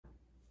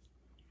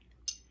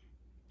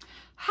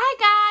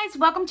guys,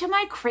 welcome to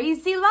my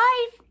crazy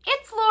life.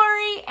 It's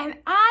Lori and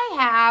I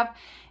have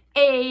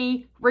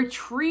a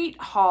retreat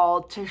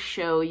haul to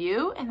show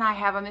you, and I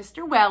have a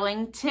Mr.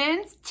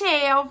 Wellington's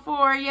tail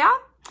for you.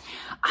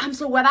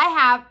 So what I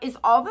have is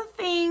all the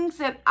things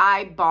that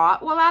I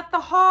bought while at the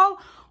haul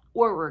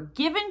or were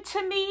given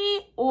to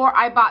me or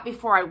I bought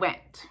before I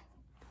went.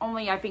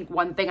 Only I think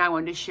one thing I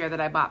wanted to share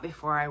that I bought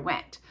before I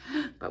went.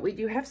 But we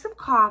do have some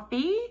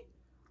coffee.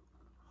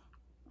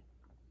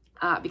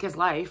 Because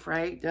life,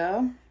 right?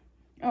 Duh.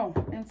 Oh,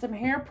 and some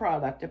hair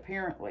product,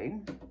 apparently.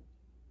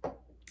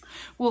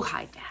 We'll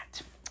hide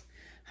that.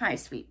 Hi,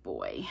 sweet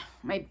boy.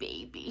 My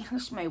baby.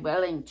 That's my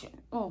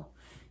Wellington. Oh,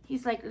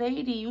 he's like,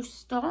 lady, you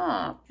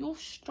stop. You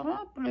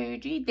stop,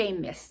 lady. They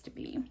missed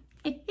me.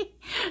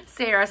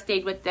 Sarah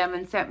stayed with them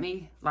and sent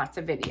me lots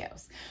of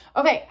videos.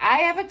 Okay, I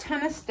have a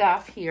ton of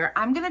stuff here.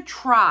 I'm going to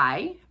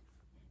try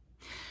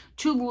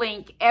to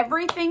link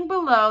everything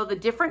below, the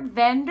different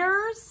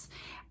vendors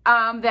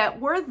that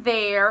were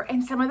there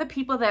and some of the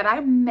people that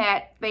I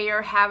met. They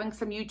are having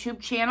some YouTube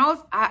channels.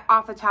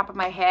 Off the top of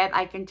my head,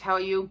 I can tell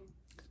you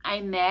I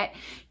met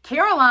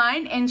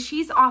Caroline, and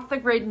she's Off the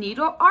Grid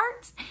Needle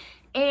Arts,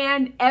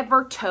 and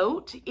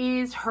Evertote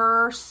is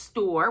her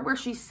store where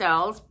she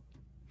sells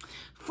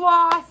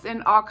floss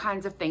and all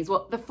kinds of things.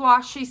 Well, the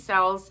floss she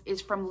sells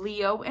is from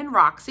Leo and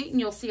Roxy, and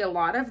you'll see a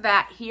lot of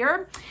that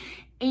here.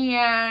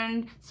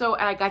 And so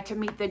I got to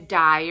meet the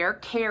dyer,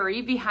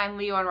 Carrie, behind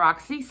Leo and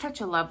Roxy.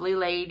 Such a lovely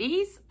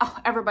ladies. Oh,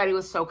 everybody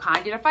was so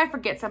kind. And if I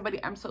forget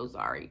somebody, I'm so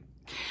sorry.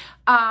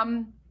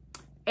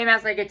 And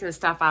as I get to the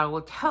stuff, I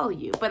will tell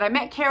you. But I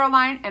met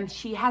Caroline, and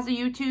she has a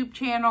YouTube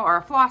channel, or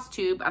a floss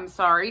tube, I'm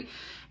sorry.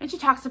 And she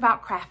talks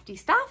about crafty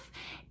stuff.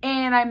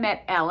 And I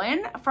met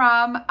Ellen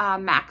from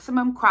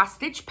Maximum Cross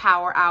Stitch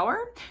Power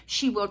Hour.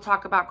 She will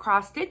talk about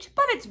cross stitch,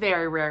 but it's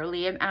very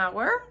rarely an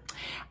hour.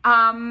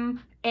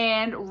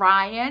 And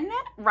Ryan,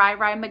 Rai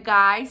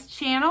McGuy's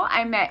channel.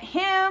 I met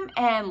him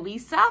and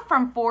Lisa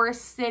from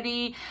Forest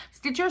City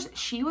Stitchers.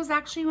 She was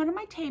actually one of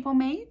my table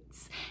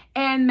mates,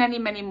 and many,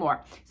 many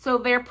more. So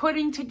they're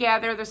putting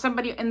together, there's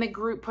somebody in the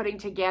group putting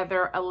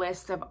together a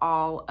list of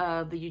all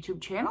of the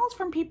YouTube channels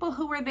from people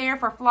who were there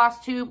for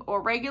floss tube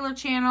or regular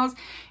channels,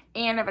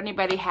 and if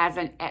anybody has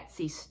an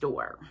Etsy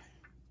store.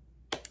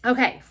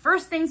 Okay,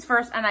 first things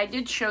first, and I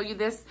did show you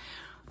this.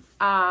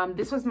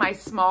 This was my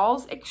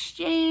smalls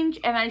exchange,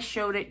 and I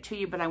showed it to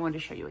you, but I wanted to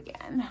show you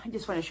again. I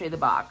just want to show you the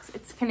box.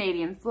 It's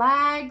Canadian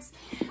flags.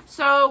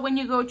 So when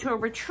you go to a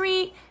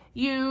retreat,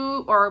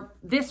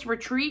 this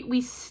retreat,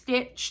 we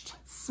stitched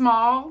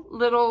small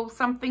little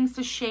somethings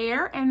to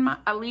share. And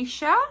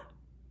Alicia,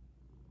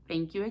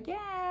 thank you again.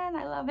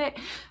 I love it.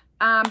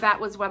 That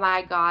was what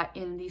I got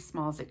in the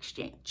smalls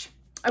exchange.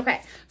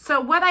 Okay,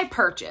 so what I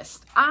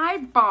purchased, I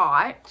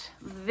bought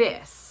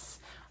this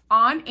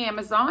on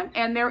Amazon,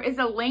 and there is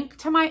a link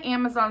to my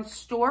Amazon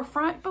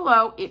storefront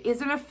below. It is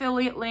an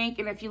affiliate link,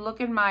 and if you look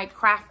in my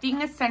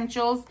crafting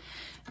essentials,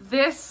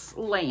 this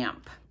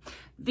lamp,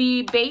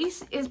 the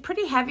base is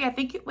pretty heavy. I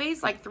think it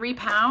weighs like 3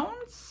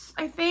 pounds,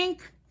 I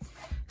think.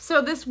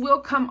 So this will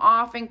come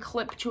off and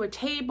clip to a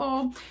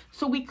table,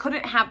 so we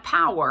couldn't have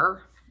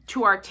power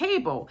to our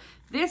table.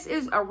 This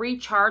is a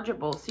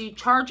rechargeable, so you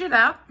charge it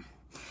up,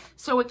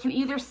 so it can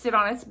either sit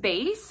on its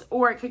base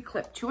or it could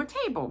clip to a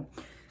table.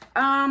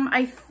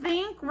 I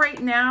think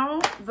right now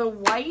the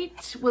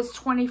white was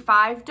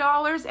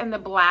 $25 and the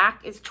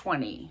black is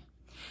 $20.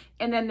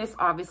 And then this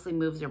obviously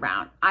moves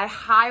around. I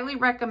highly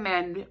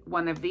recommend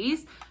one of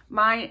these.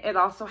 Mine, it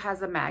also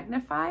has a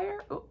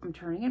magnifier. Oh, I'm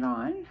turning it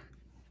on.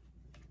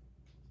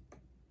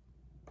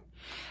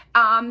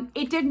 I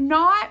didn't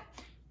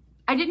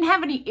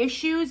have any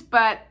issues,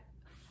 but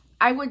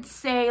I would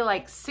say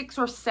like 6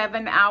 or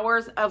 7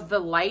 hours of the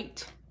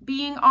light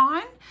being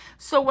on.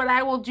 So what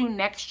I will do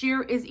next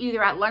year is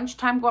either at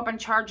lunchtime go up and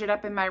charge it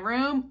up in my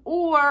room,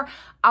 or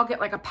I'll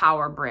get like a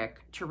power brick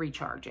to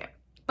recharge it.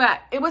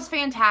 But it was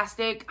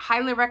fantastic.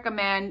 Highly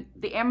recommend.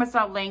 The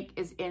Amazon link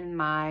is in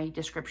my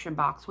description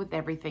box with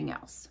everything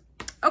else.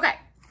 Okay.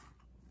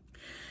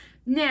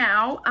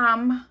 Now,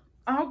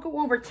 I'll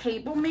go over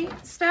table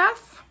mate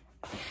stuff.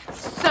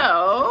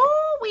 So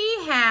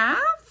we have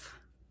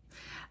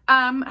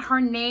her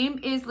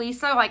name is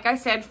Lisa, like I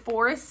said,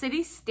 Forest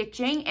City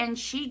Stitching, and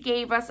she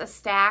gave us a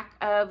stack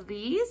of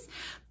these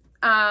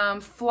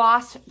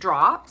floss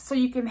drops, so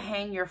you can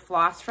hang your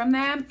floss from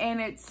them,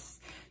 and it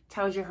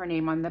tells you her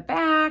name on the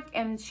back,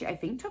 and she, I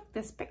think, took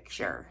this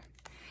picture.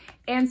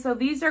 And so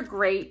these are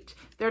great.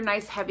 They're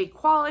nice, heavy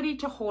quality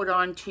to hold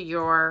on to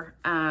your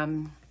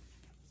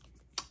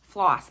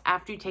floss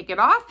after you take it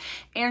off.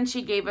 And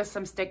she gave us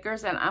some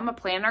stickers, and I'm a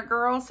planner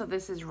girl, so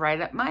this is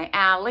right up my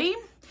alley.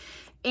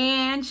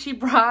 And she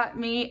brought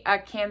me a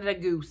Canada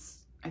Goose,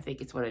 I think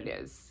it's what it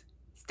is,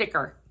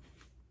 sticker.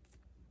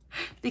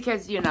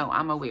 Because, you know,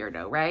 I'm a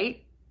weirdo,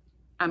 right?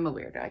 I'm a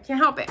weirdo. I can't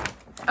help it.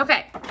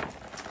 Okay.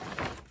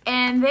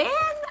 And then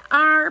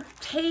our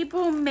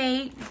table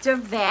mate,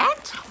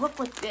 Devette, look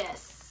what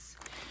this.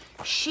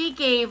 She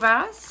gave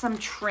us some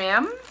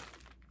trim.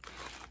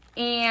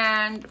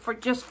 And for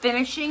just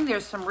finishing,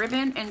 there's some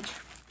ribbon and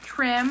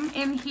trim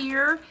in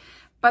here,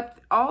 but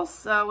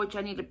also, which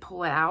I need to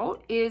pull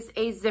out, is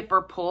a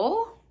zipper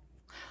pull.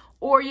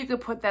 Or you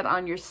could put that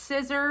on your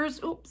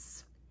scissors.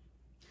 Oops.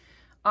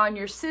 On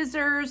your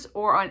scissors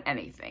or on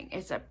anything.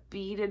 It's a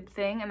beaded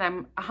thing, and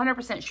I'm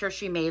 100% sure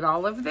she made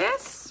all of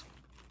this.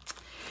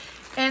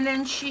 And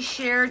then she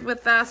shared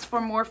with us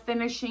for more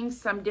finishing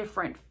some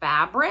different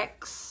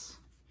fabrics.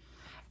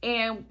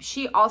 And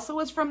she also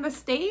was from the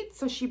States,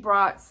 so she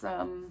brought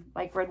some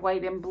like red,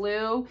 white, and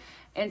blue,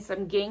 and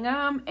some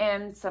gingham,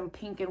 and some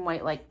pink and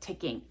white like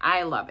ticking.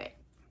 I love it.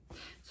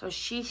 So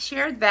she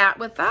shared that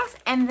with us.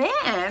 And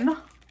then,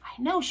 I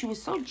know, she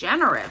was so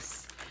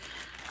generous.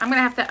 I'm going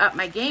to have to up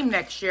my game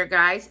next year,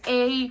 guys.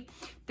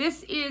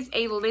 This is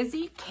a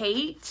Lizzie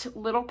Kate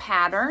little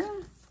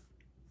pattern.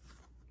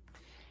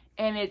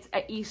 And it's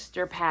an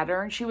Easter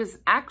pattern. She was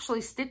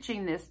actually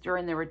stitching this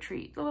during the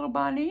retreat, the little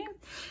bunny.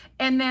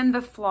 And then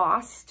the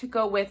floss to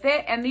go with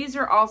it. And these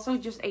are also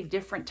just a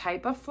different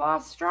type of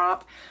floss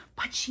drop.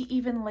 But she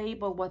even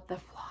labeled what the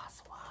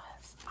floss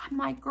was. I'm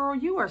like, girl,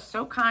 you are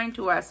so kind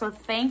to us. So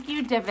thank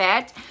you,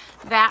 Devette.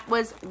 That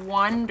was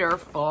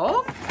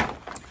wonderful.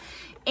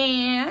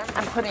 And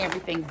I'm putting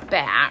everything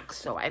back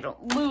so I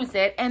don't lose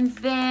it. And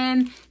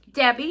then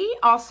Debbie,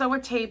 also a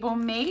table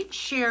mate,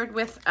 shared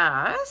with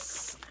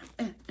us.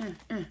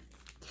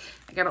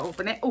 I gotta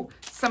open it. Oh,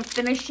 some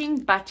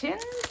finishing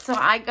buttons. So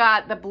I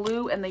got the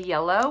blue and the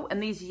yellow,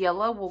 and these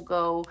yellow will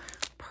go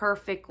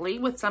perfectly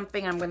with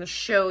something I'm going to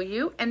show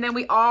you. And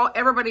then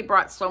everybody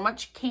brought so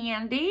much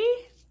candy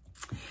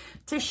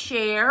to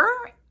share.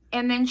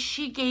 And then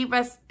she gave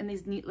us, in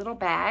these neat little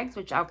bags,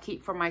 which I'll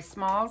keep for my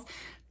smalls,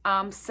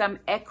 some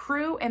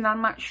ecru, and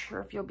I'm not sure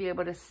if you'll be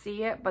able to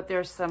see it, but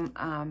there's some,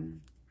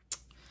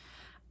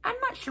 I'm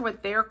not sure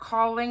what they're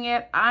calling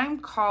it.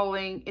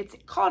 It's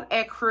called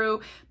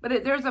ecru,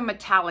 but there's a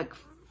metallic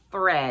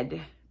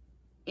thread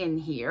in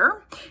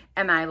here,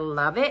 and I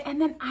love it. And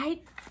then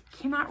I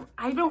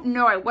don't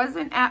know, I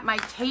wasn't at my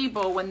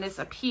table when this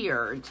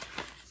appeared,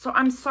 so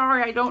I'm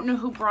sorry, I don't know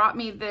who brought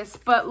me this,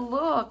 but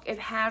look, it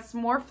has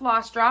more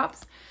floss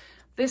drops.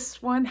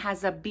 This one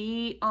has a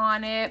bee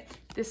on it.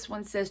 This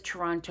one says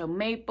Toronto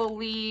Maple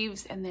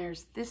Leaves, and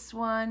there's this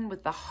one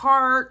with the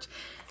heart.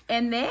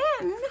 And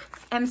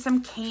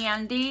some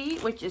candy,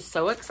 which is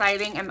so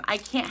exciting. And I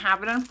can't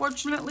have it,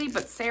 unfortunately,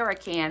 but Sarah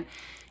can.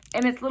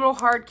 And it's little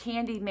hard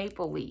candy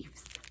maple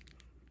leaves.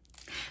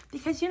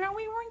 Because, you know,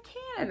 we were in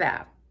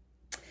Canada.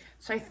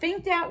 So I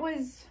think that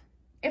was,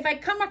 if I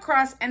come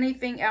across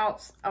anything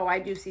else, oh, I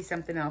do see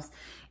something else.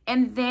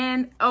 And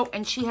then, oh,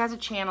 and she has a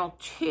channel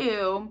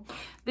too.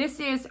 This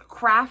is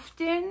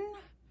Crafty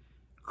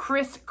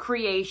Chris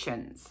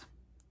Creations.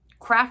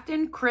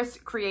 Crafty Chris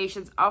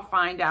Creations. I'll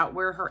find out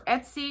where her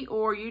Etsy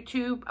or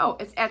YouTube. Oh,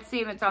 it's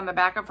Etsy, and it's on the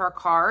back of her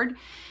card.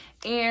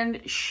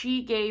 And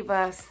she gave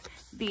us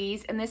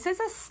these. And this is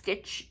a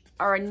stitch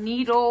or a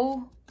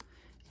needle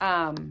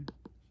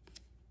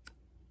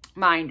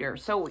minder.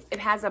 So it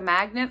has a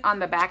magnet on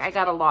the back. I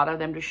got a lot of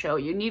them to show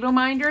you. Needle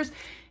minders.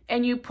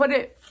 And you put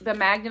the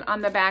magnet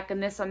on the back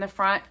and this on the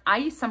front.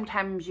 I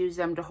sometimes use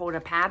them to hold a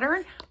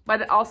pattern,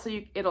 but also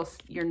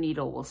your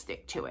needle will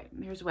stick to it.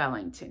 There's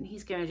Wellington.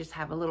 He's gonna just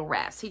have a little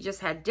rest. He just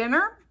had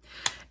dinner.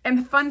 And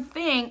the fun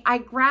thing, I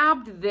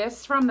grabbed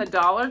this from the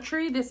Dollar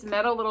Tree, this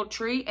metal little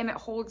tree, and it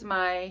holds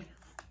my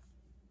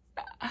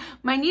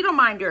needle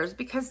minders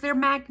because they're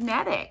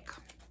magnetic.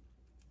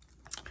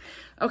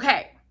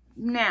 Okay,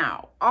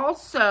 now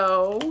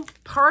also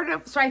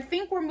so I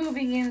think we're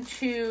moving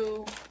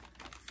into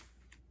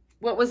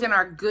what was in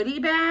our goodie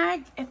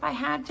bag, if I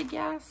had to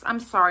guess. I'm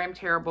sorry, I'm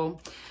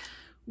terrible.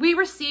 We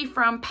received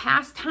from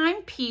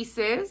Pastime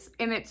Pieces,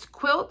 and it's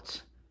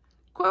quilt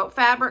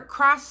fabric,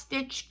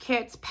 cross-stitch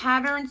kits,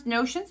 patterns,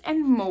 notions,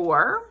 and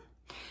more.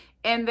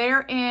 And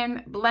they're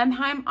in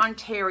Blenheim,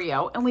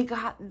 Ontario, and we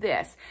got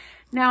this.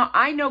 Now,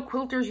 I know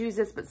quilters use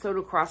this, but so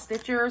do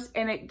cross-stitchers,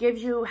 and it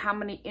gives you how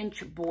many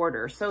inch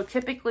border. So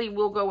typically,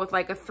 we'll go with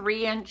like a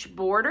 3-inch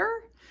border.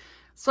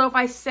 So if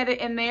I set it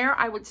in there,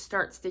 I would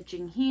start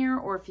stitching here,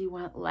 or if you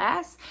want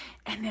less.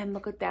 And then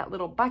look at that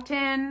little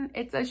button.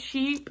 It's a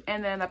sheep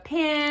and then a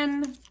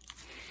pin.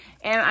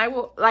 And I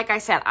will, like I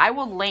said, I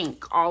will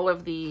link all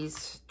of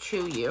these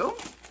to you.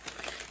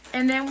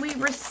 And then we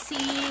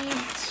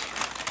received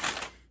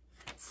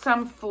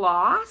some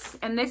floss.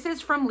 And this is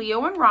from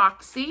Leo and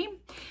Roxy.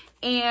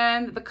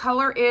 And the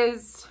color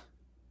is,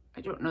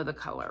 I don't know the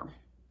color.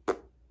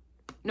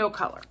 No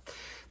color.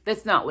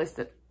 That's not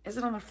listed. Is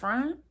it on the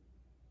front?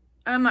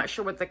 I'm not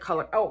sure what the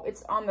color. Oh,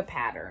 it's on the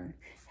pattern.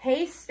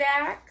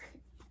 Haystack.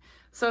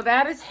 So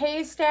that is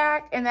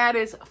Haystack, and that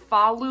is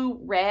Falu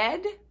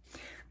Red.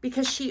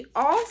 Because she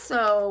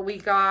also, we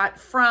got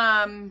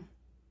from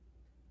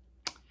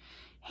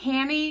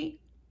Hands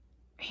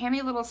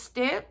Little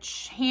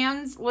Stitch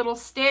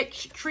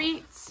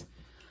Treats,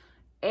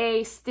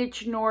 a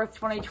Stitch North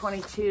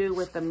 2022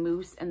 with the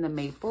moose and the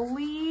maple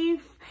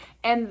leaf.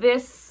 And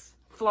this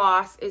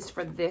floss is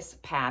for this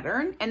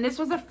pattern, and this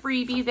was a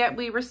freebie that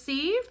we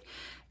received,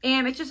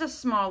 and it's just a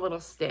small little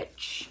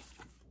stitch.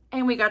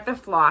 And we got the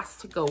floss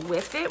to go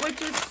with it,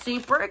 which is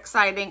super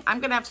exciting. I'm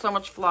gonna have so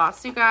much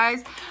floss, you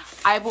guys.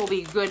 I will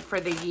be good for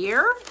the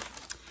year.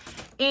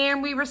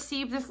 And we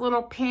received this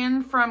little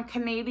pin from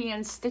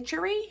Canadian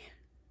Stitchery.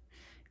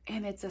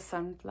 And it's a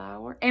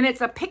sunflower. And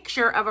it's a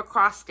picture of a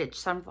cross-stitch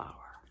sunflower.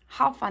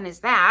 How fun is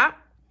that?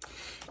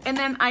 And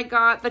then I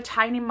got the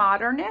Tiny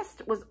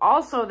Modernist, was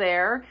also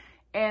there.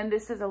 And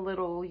this is a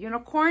little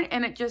unicorn.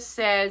 And it just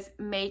says,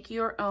 make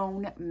your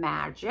own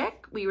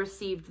magic. We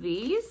received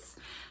these,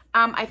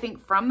 I think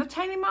from the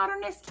Tiny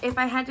Modernist, if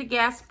I had to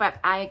guess. But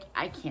I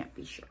can't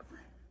be sure.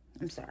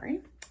 I'm sorry.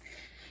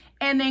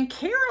 And then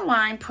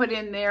Caroline put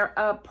in there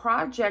a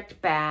project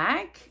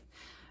bag.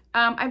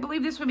 I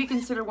believe this would be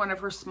considered one of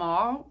her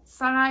small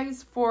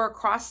size for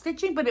cross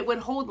stitching, but it would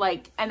hold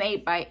like an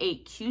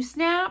 8x8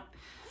 Q-snap.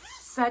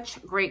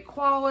 Such great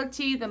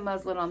quality, the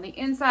muslin on the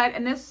inside.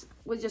 And this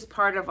was just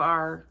part of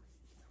our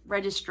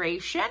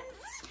registration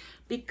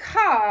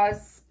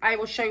because I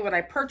will show you what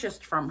I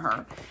purchased from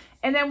her.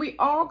 And then we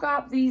all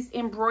got these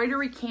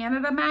Embroidery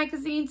Canada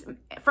magazines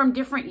from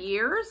different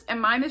years. And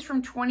mine is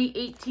from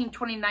 2018,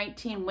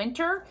 2019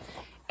 winter.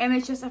 And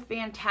it's just a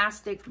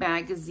fantastic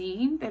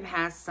magazine that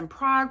has some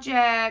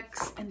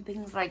projects and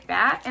things like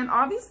that. And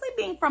obviously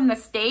being from the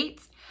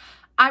States,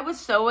 I was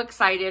so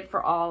excited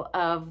for all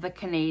of the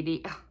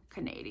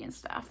Canadian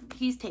stuff.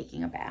 He's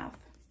taking a bath.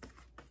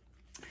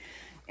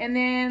 And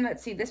then,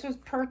 let's see, this was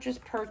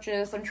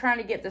purchase. I'm trying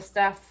to get the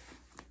stuff.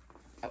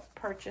 Oh,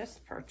 purchase.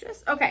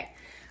 Okay.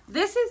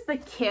 This is the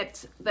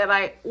kit that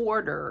I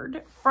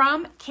ordered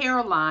from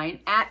Caroline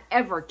at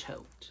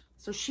Evertote.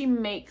 So she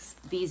makes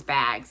these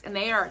bags and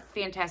they are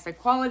fantastic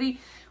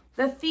quality.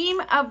 The theme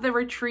of the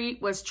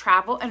retreat was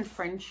travel and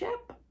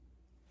friendship.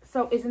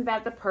 So isn't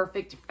that the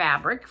perfect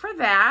fabric for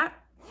that?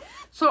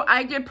 So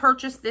I did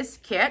purchase this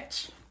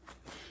kit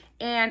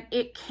and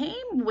it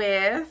came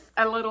with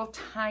a little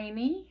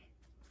tiny,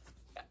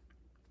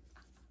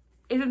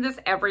 isn't this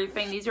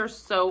everything? These are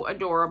so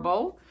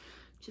adorable.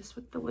 Just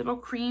with the little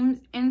creams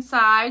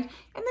inside.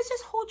 And this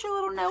just holds your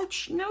little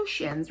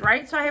notions,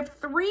 right? So I have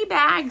 3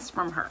 bags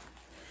from her.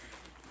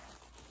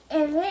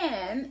 And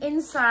then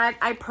inside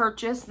I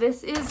purchased,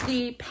 this is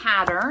the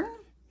pattern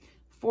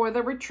for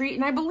the retreat.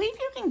 And I believe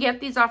you can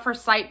get these off her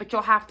site, but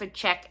you'll have to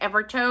check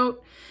Evertote.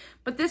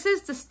 But this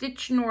is the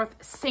Stitch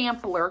North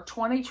Sampler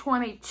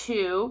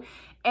 2022.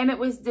 And it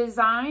was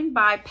designed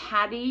by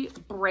Patty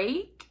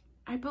Brake,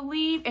 I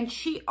believe. And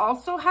she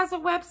also has a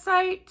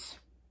website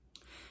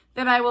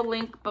that I will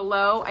link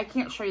below. I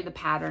can't show you the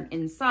pattern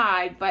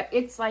inside, but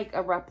it's like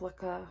a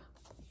replica.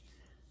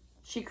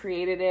 She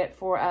created it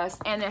for us.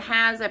 And it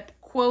has a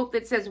quote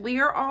that says, we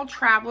are all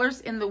travelers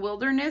in the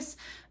wilderness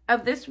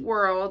of this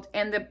world,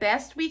 and the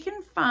best we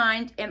can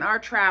find in our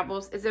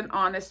travels is an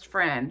honest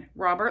friend.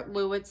 Robert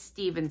Louis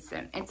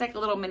Stevenson. It's like a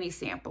little mini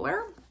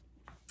sampler.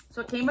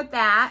 So it came with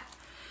that.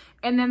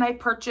 And then I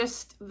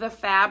purchased the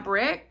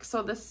fabric.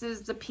 So this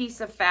is the piece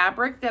of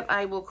fabric that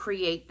I will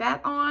create that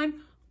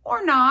on.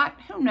 Or not,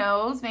 who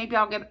knows? Maybe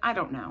I'll get, I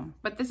don't know.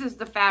 But this is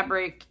the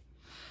fabric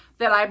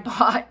that I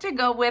bought to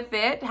go with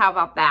it. How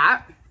about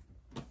that?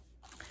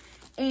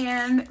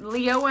 And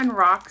Leo and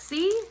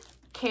Roxy,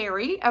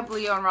 Carrie of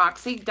Leo and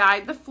Roxy,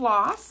 dyed the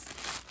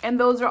floss. And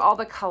those are all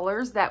the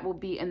colors that will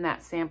be in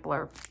that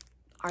sampler.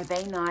 Are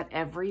they not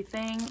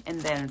everything? And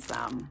then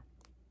some.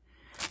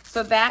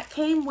 So that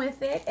came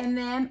with it. And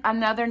then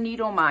another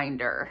needle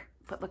minder.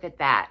 But look at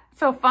that.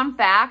 So fun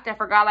fact, I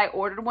forgot I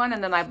ordered one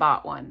and then I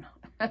bought one.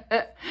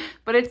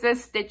 But it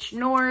says Stitch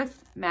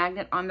North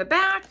magnet on the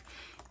back,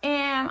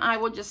 and I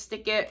will just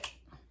stick it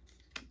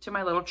to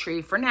my little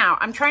tree for now.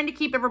 I'm trying to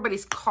keep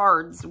everybody's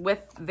cards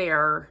with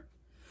their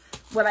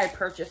what I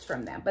purchased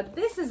from them, but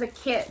this is a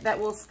kit that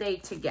will stay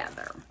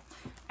together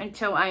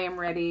until I am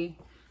ready,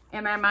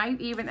 and I might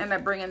even end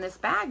up bringing this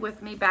bag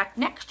with me back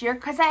next year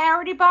because I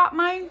already bought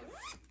my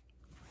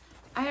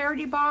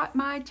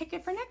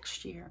ticket for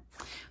next year.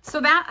 So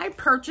that I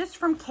purchased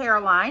from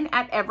Caroline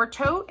at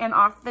Evertote and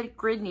off the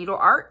grid needle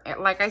art.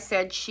 Like I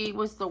said, she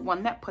was the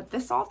one that put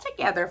this all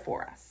together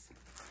for us.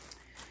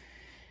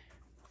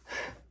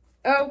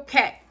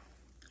 Okay,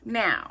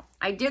 now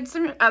I did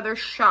some other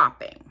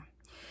shopping.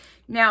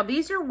 Now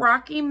these are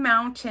Rocky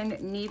Mountain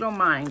needle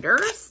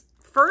minders.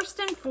 First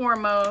and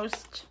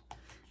foremost,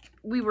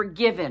 we were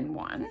given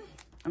one.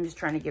 I'm just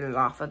trying to get it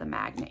off of the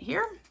magnet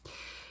here.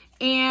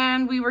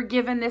 And we were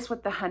given this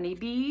with the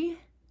honeybee.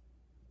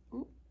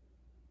 Ooh,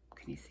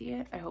 can you see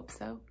it? I hope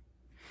so.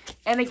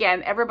 And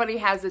again, everybody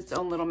has its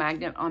own little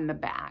magnet on the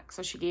back.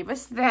 So she gave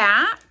us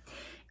that.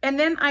 And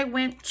then I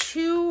went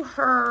to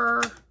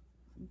her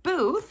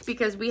booth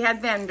because we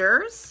had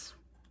vendors.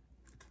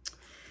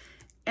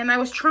 And I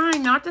was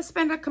trying not to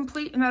spend a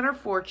complete and utter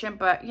fortune,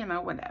 but you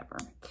know, whatever.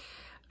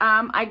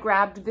 I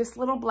grabbed this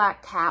little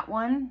black cat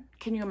one.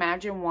 Can you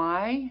imagine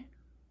why?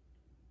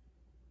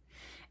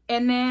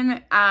 And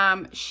then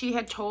she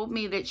had told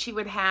me that she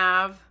would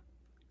have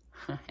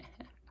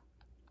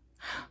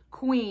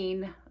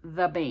Queen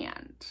the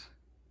band.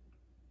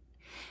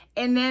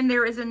 And then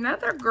there is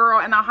another girl,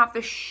 and I'll have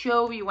to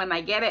show you when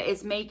I get it,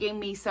 is making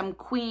me some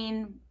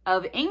Queen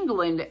of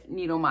England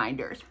needle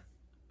minders.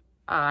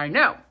 I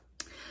know.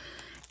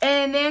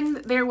 And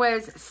then there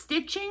was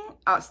stitching,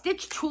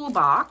 Stitch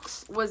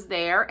Toolbox was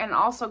there and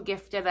also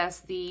gifted us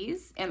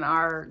these in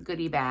our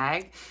goodie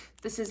bag.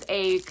 This is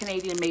a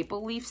Canadian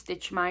maple leaf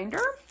stitch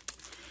minder.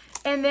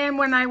 And then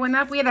when I went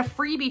up, we had a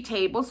freebie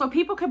table so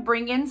people could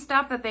bring in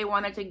stuff that they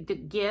wanted to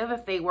give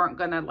if they weren't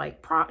going to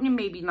like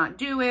maybe not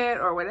do it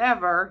or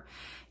whatever.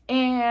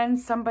 And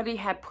somebody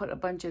had put a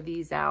bunch of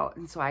these out.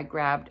 And so I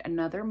grabbed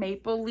another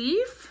maple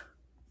leaf.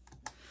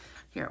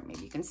 Here,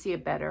 maybe you can see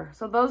it better.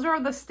 So those are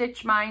the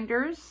stitch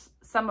minders,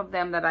 some of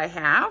them that I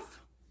have.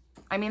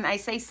 I mean, I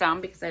say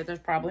some because there's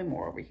probably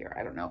more over here.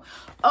 I don't know.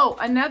 Oh,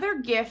 another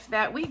gift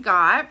that we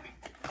got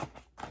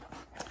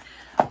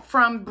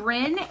from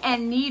Bryn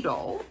and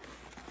Needle.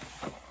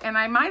 And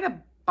I might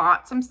have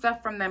bought some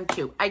stuff from them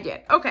too. I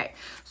did. Okay,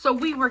 so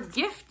we were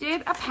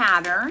gifted a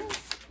pattern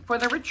for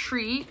the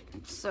retreat.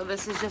 So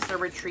this is just a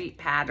retreat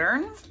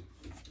pattern.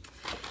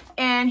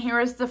 And here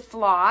is the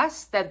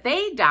floss that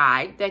they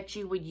dyed that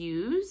you would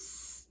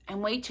use.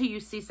 And wait till you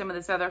see some of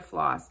this other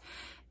floss.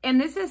 And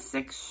this is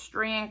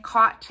 6-strand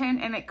cotton,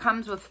 and it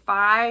comes with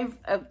 5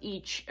 of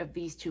each of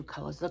these 2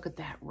 colors. Look at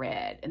that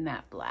red and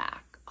that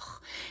black.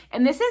 Ugh.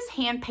 And this is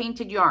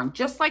hand-painted yarn.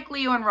 Just like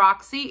Leo and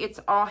Roxy, it's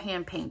all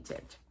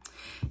hand-painted.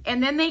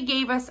 And then they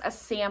gave us a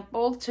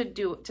sample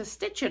to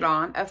stitch it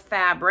on of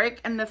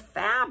fabric. And the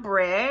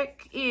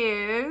fabric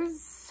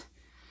is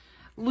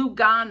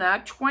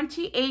Lugana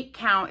 28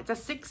 count. It's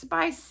a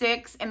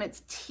 6x6 and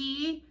it's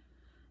tea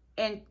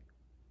and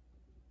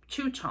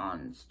two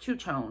tones,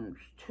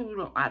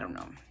 I don't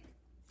know.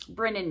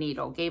 Bryn and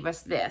Needle gave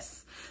us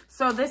this.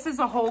 So this is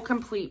a whole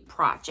complete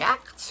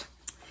project.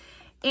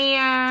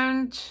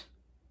 And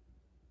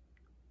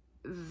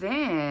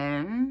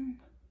then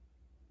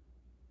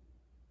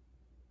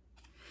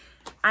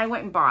I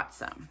went and bought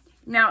some.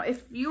 Now,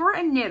 if you're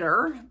a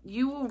knitter,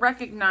 you will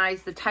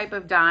recognize the type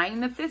of dyeing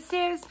that this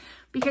is,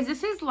 because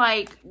this is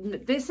like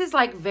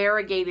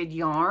variegated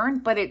yarn,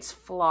 but it's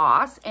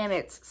floss and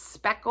it's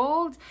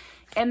speckled.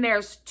 And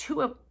there's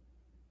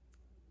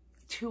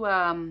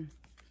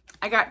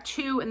I got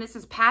 2, and this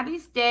is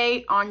Patty's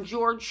Day on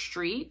George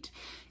Street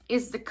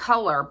is the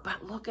color,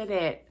 but look at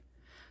it.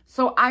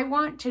 So I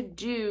want to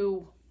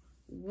do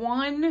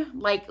 1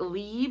 like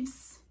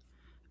leaves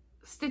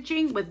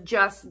stitching with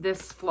just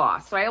this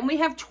floss. So I only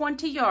have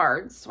 20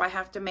 yards, so I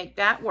have to make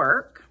that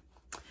work.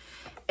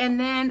 And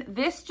then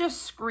this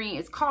just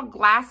it's called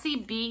Glassy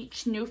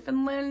Beach,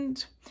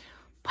 Newfoundland,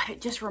 but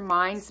it just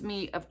reminds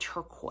me of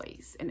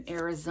turquoise in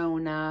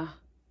Arizona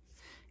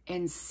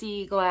and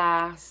sea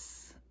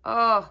glass.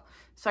 Oh,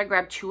 so I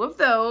grabbed 2 of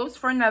those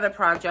for another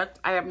project.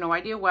 I have no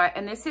idea what.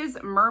 And this is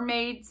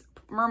Mermaid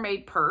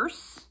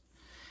Purse.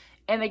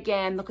 And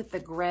again, look at the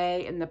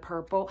gray and the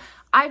purple.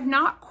 I've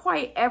not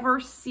quite ever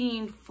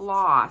seen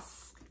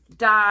floss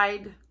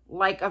dyed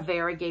like a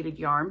variegated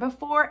yarn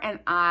before, and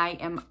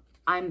I'm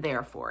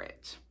there for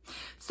it.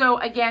 So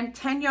again,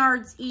 10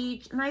 yards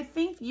each, and I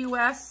think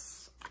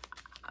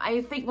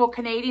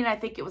Canadian, I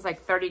think it was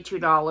like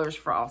 $32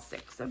 for all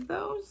 6 of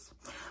those,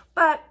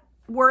 but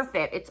worth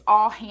it. It's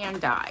all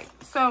hand dyed.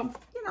 So,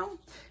 you know,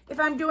 if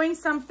I'm doing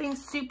something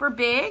super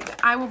big,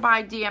 I will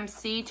buy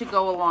DMC to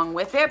go along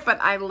with it, but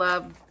I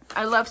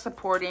love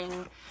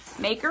supporting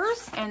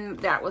makers, and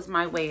that was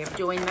my way of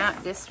doing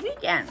that this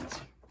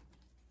weekend.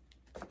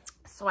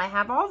 So I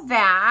have all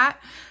that.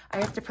 I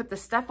have to put the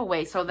stuff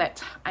away so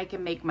that I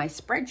can make my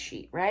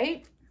spreadsheet,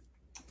 right?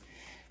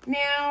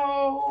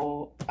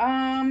 Now,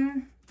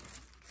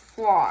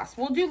 floss.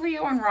 We'll do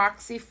Leo and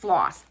Roxy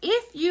floss.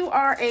 If you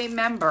are a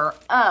member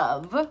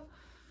of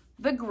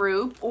the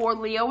group or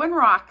Leo and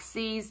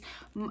Roxy's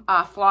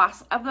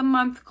Floss of the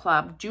Month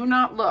Club, do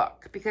not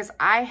look, because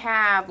I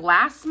have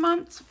last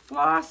month's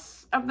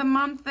Floss of the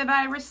Month that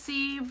I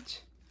received.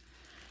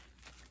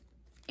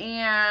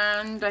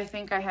 And I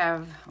think I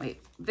have,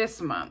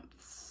 this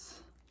month's.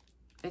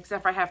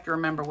 Except I have to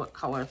remember what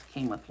colors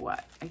came with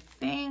what. I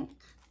think,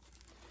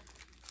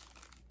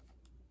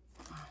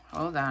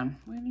 hold on.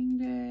 Winning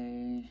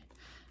Day,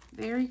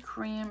 Berry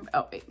Cream.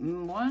 Oh, wait,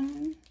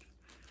 1,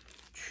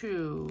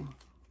 2,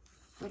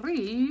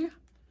 3,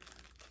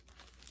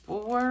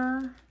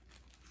 4,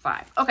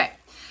 5. Okay,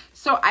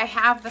 so I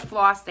have the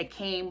floss that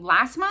came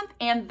last month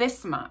and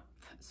this month.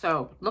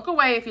 So look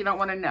away if you don't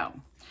want to know.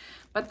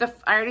 But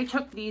I already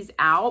took these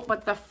out,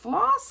 but the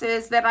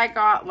flosses that I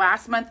got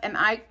last month, and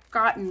I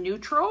got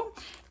neutral,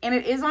 and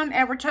it is on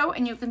Evertote,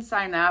 and you can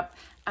sign up.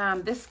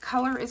 This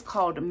color is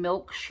called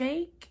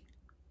Milkshake.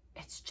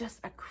 It's just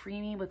a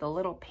creamy with a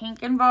little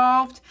pink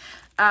involved.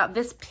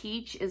 This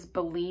peach is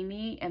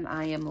Bellini, and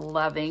I am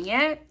loving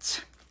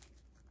it.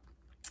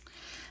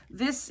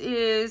 This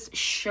is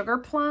Sugar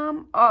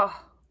Plum. Oh,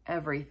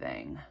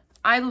 everything.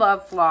 I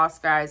love floss,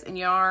 guys, and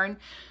yarn.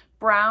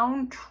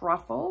 Brown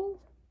Truffle.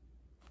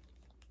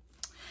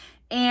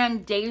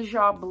 And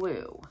Deja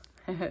Blue.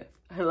 I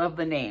love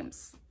the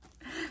names.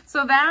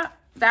 So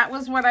that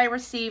was what I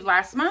received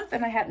last month,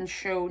 and I hadn't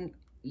shown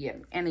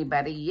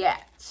anybody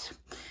yet.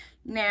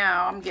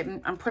 Now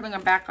I'm putting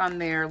them back on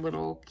their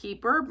little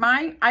keeper.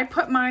 I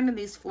put mine in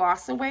these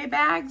floss away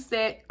bags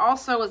that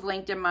also is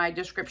linked in my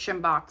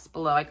description box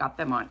below. I got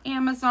them on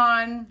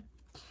Amazon.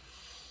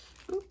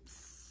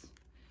 Oops.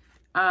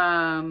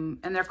 And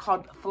they're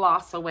called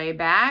floss away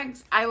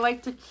bags. I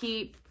like to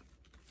keep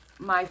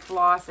my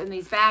floss in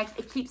these bags.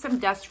 It keeps them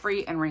dust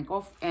free and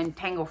wrinkle and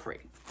tangle free.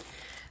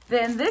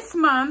 Then this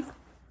month,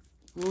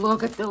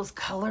 look at those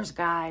colors,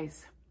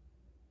 guys.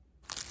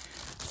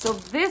 So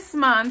this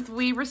month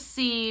we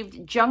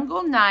received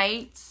Jungle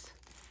Nights,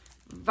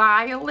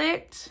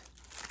 Violet.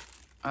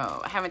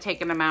 Oh, I haven't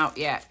taken them out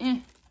yet.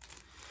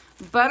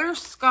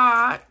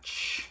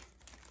 Butterscotch,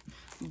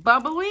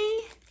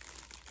 Bubbly,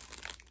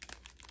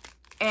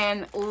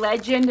 and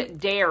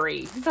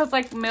Legendary. So it's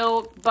like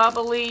Milk,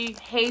 Bubbly,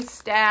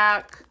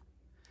 Haystack,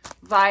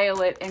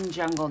 Violet, and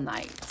Jungle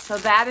Night. So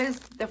that is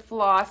the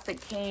floss that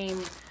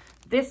came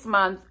this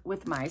month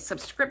with my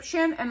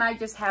subscription, and I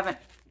just haven't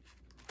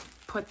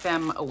put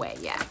them away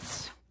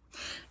yet.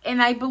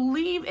 And I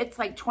believe it's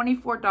like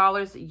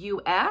 $24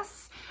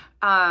 US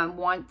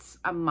once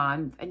a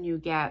month, and you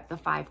get the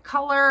 5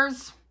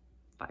 colors.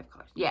 5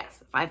 colors. Yes,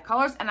 5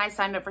 colors, and I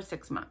signed up for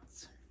 6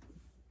 months.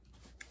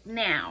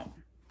 Now,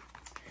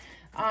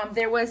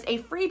 there was a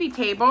freebie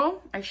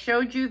table. I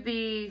showed you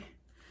the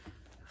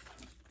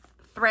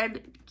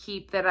thread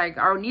keep that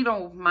or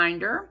needle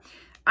minder.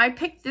 I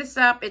picked this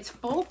up. It's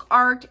folk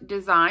art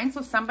design.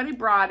 So somebody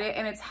brought it,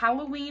 and it's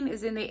Halloween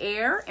is in the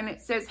air. And it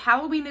says,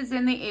 Halloween is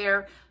in the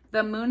air.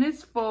 The moon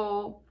is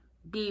full.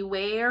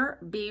 Beware,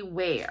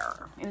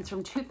 beware. And it's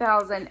from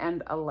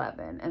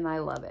 2011. And I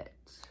love it.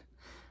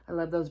 I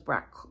love those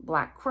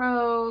black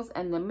crows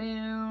and the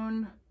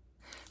moon.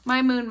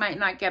 My moon might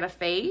not get a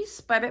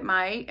face, but it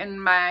might.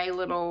 And my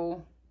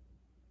little,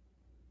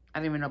 I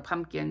don't even know,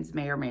 pumpkins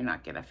may or may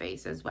not get a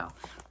face as well.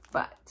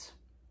 But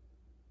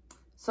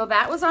so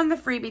that was on the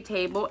freebie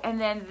table. And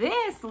then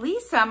this,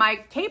 Lisa, my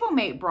table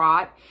mate,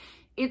 brought.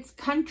 It's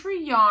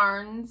Country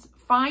Yarns,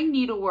 Fine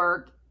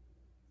Needlework,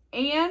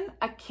 and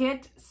a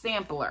kit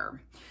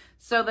sampler.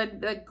 So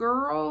the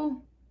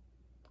girl,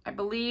 I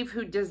believe,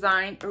 who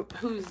designed,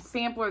 whose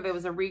sampler there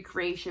was a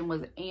recreation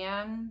was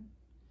Anne,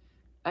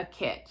 a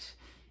kit.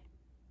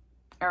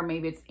 Or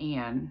maybe it's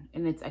Anne,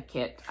 and it's a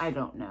kit. I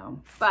don't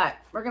know. But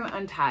we're going to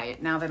untie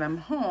it now that I'm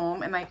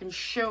home, and I can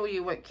show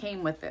you what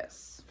came with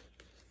this.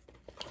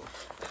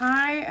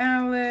 Hi,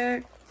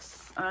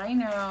 Alex. I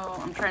know.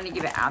 I'm trying to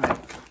get it out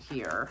of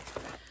here.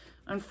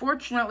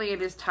 Unfortunately,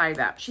 it is tied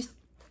up.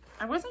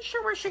 I wasn't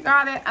sure where she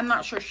got it. I'm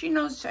not sure. She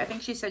knows. I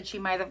think she said she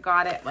might have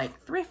got it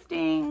like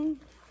thrifting.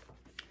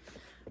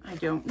 I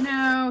don't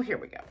know. Here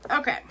we go.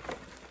 Okay.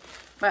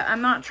 But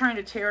I'm not trying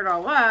to tear it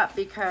all up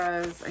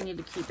because I need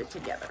to keep it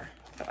together.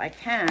 But I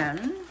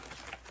can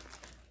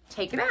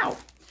take it out.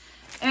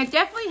 And it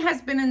definitely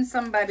has been in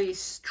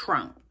somebody's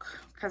trunk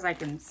because I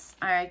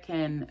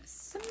can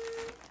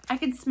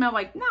smell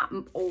like not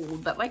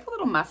old, but like a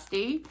little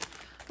musty,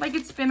 like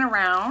it's been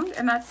around,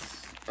 and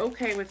that's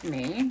okay with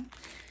me.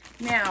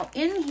 Now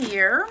in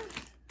here,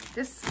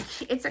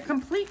 it's a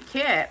complete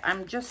kit.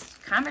 I'm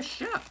just kind of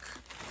shook.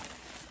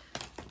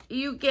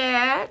 You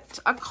get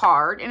a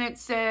card, and it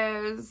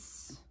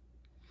says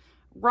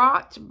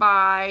wrought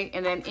by,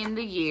 and then in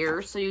the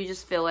year. So you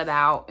just fill it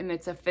out, and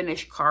it's a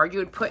finished card you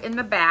would put in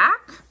the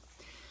back.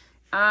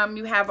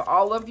 You have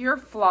all of your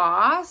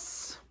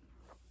floss,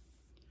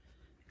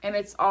 and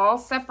it's all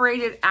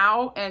separated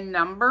out and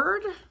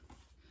numbered.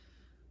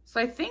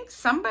 So I think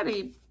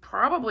somebody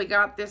probably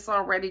got this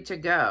all ready to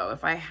go,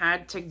 if I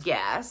had to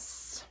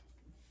guess.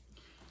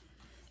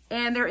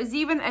 And there is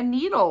even a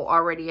needle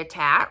already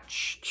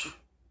attached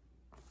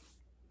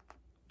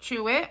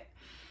to it.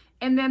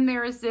 And then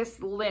there is this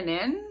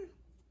linen.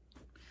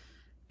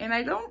 And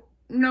I don't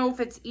know if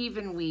it's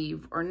even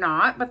weave or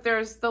not, but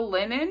there's the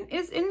linen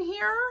is in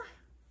here.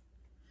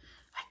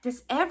 Like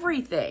this,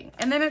 everything.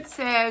 And then it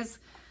says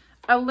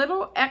a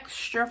little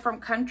extra from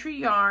Country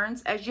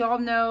Yarns. As y'all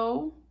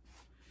know,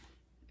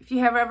 if you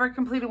have ever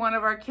completed one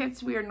of our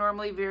kits, we are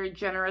normally very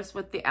generous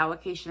with the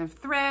allocation of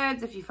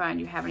threads if you find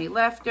you have any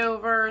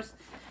leftovers.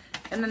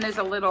 And then there's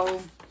a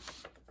little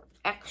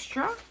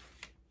extra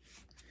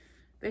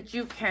that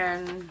you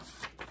can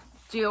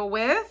deal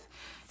with.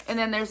 And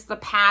then there's the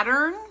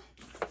pattern,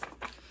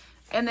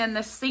 and then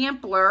the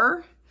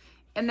sampler,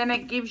 and then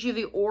it gives you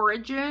the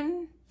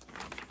origin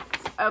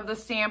of the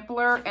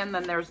sampler, and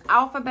then there's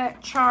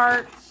alphabet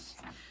charts,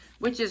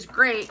 which is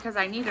great because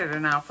I needed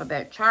an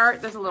alphabet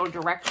chart. There's a little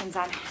directions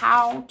on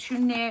how to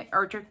knit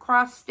or to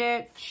cross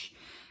stitch.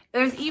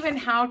 There's even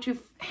how to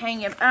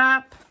hang it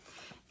up.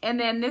 And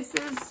then this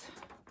is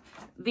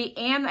the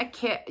Anne a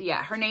Kit.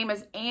 Yeah, her name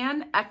is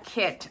Anne a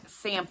Kit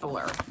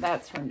Sampler.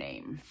 That's her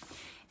name.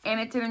 And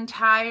it's an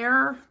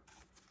entire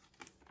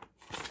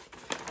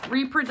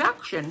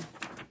reproduction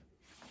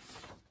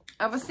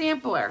of a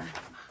sampler.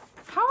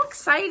 How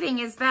exciting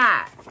is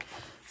that?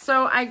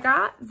 So I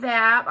got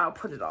that. I'll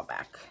put it all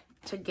back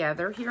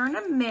together here in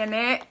a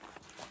minute.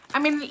 I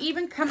mean, it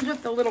even comes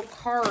with the little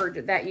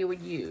card that you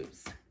would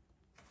use.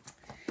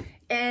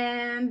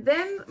 And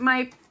then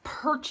my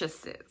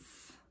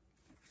purchases.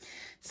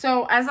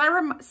 So as I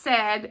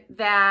said,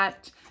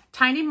 that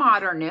Tiny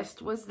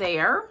Modernist was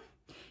there.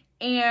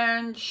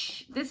 And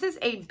this is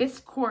a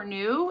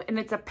Biscornu, and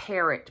it's a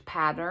parrot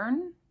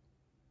pattern.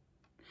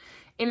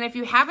 And if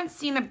you haven't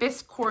seen a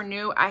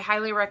Biscornu, I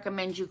highly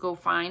recommend you go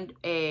find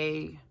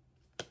a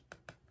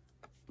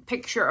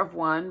picture of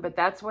one, but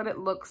that's what it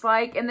looks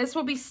like. And this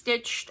will be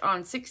stitched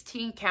on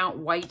 16 count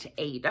white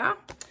Aida.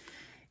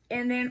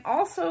 And then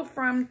also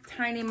from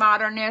Tiny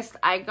Modernist,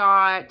 I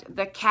got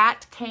The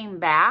Cat Came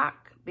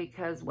Back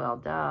because, well,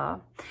 duh.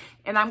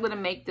 And I'm going to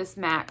make this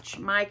match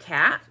my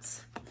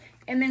cat.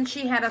 And then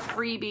she had a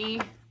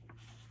freebie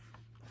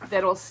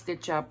that'll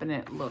stitch up, and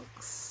it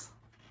looks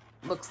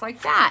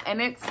like that.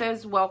 And it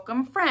says,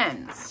 welcome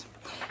friends.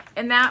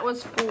 And that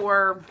was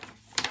for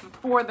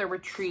the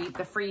retreat,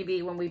 the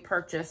freebie when we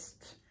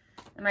purchased.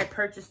 And I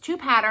purchased 2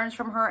 patterns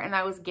from her, and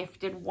I was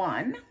gifted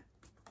 1.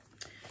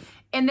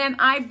 And then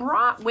I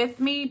brought with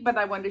me, but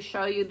I wanted to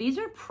show you, these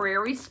are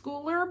Prairie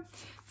Schooler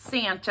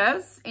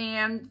Santas,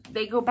 and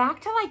they go back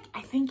to like,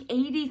 I think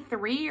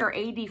 83 or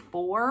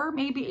 84,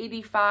 maybe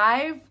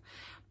 85,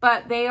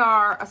 but they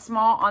are a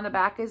small, on the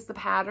back is the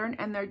pattern,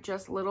 and they're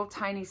just little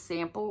tiny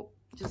sample,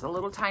 just a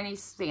little tiny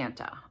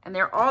Santa, and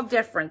they're all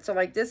different. So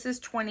like this is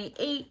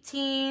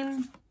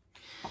 2018,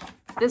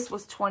 this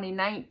was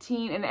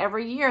 2019, and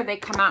every year they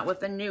come out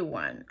with a new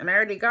one, and I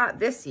already got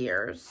this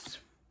year's.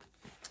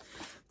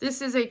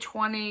 This is a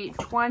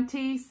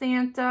 2020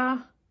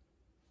 Santa,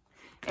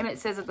 and it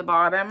says at the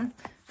bottom,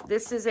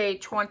 this is a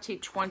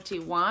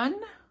 2021,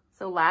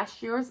 so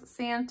last year's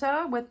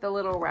Santa with the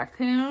little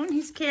raccoon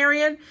he's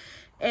carrying,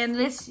 and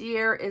this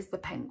year is the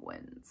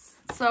penguins.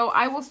 So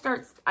I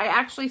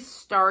actually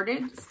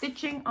started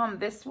stitching on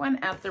this one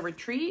at the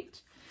retreat,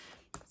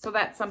 so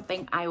that's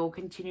something I will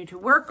continue to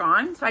work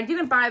on. So I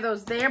didn't buy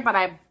those there, but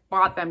I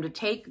bought them to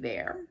take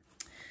there.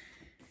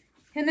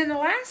 And then the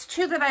last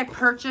 2 that I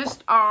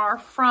purchased are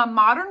from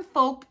Modern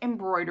Folk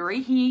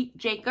Embroidery.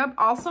 Jacob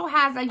also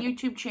has a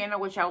YouTube channel,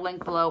 which I'll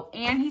link below,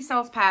 and he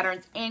sells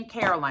patterns, and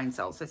Caroline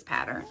sells his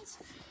patterns.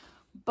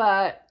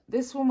 But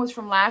this one was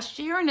from last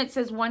year, and it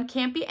says, one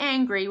can't be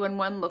angry when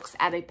one looks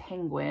at a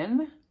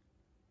penguin.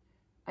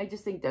 I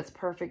just think that's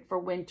perfect for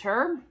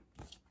winter.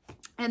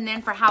 And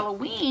then for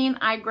Halloween,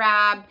 I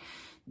grabbed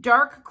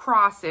Dark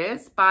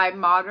Crosses by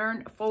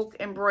Modern Folk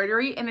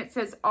Embroidery, and it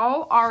says,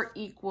 all are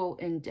equal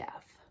in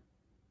depth.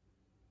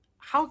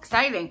 How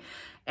exciting.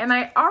 And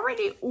I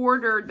already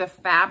ordered the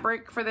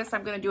fabric for this.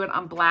 I'm going to do it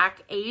on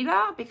black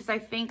Aida because I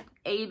think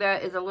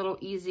Aida is a little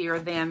easier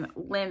than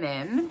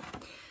linen.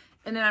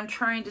 And then I'm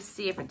trying to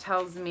see if it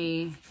tells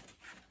me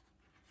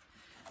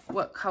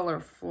what color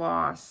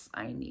floss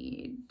I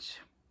need.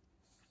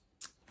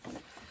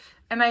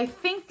 And I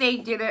think they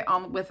did it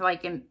on with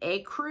like an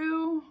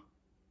ecru.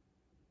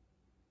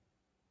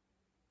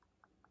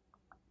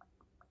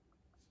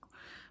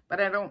 But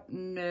I don't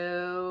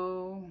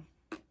know.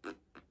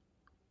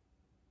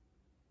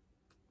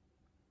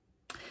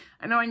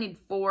 I know I need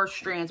 4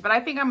 strands, but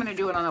I think I'm going to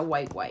do it on a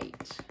white.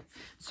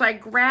 So I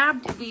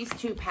grabbed these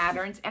 2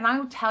 patterns, and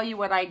I'll tell you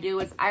what I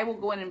do is I will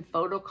go in and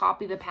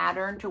photocopy the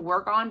pattern to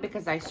work on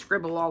because I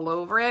scribble all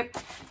over it,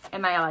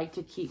 and I like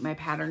to keep my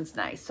patterns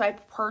nice. So I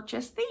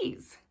purchased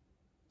these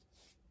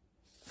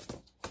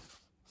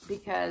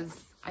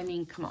because, I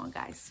mean, come on,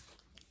 guys.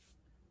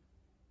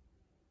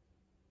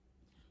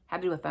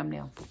 Had to do a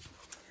thumbnail.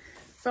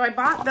 So I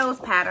bought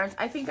those patterns.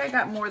 I think I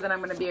got more than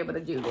I'm going to be able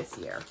to do this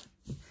year.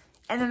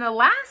 And then the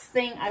last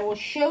thing I will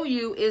show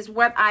you is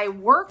what I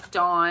worked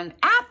on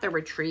at the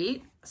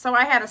retreat. So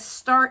I had a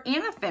start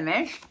and a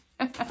finish.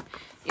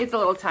 It's a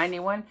little tiny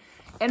one.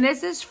 And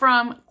this is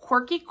from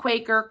Quirky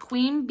Quaker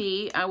Queen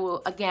Bee. I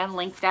will, again,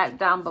 link that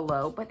down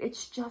below. But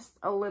it's just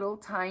a little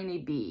tiny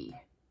bee.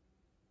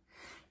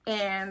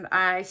 And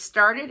I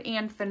started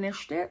and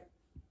finished it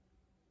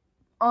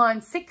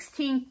on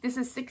 16. This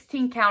is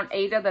 16 count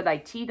Aida that I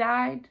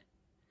tea-dyed.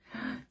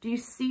 Do you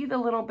see the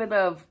little bit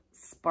of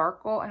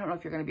sparkle? I don't know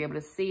if you're going to be able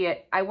to see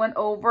it. I went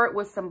over it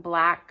with some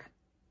black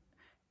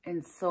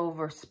and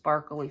silver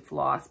sparkly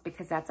floss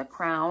because that's a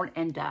crown,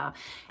 and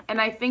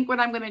I think what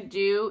I'm going to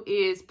do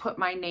is put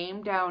my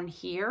name down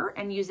here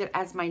and use it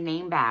as my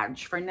name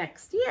badge for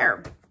next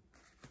year.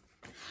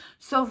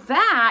 So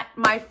that,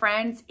 my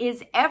friends,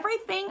 is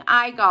everything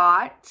I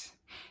got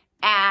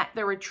at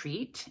the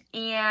retreat.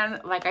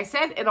 And like I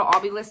said, it'll all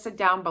be listed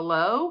down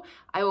below.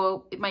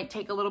 It might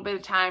take a little bit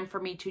of time for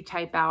me to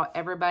type out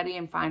everybody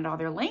and find all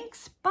their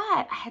links, but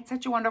I had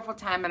such a wonderful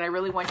time and I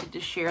really wanted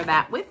to share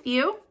that with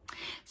you.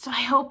 So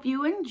I hope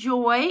you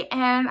enjoy,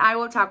 and I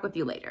will talk with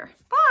you later.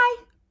 Bye.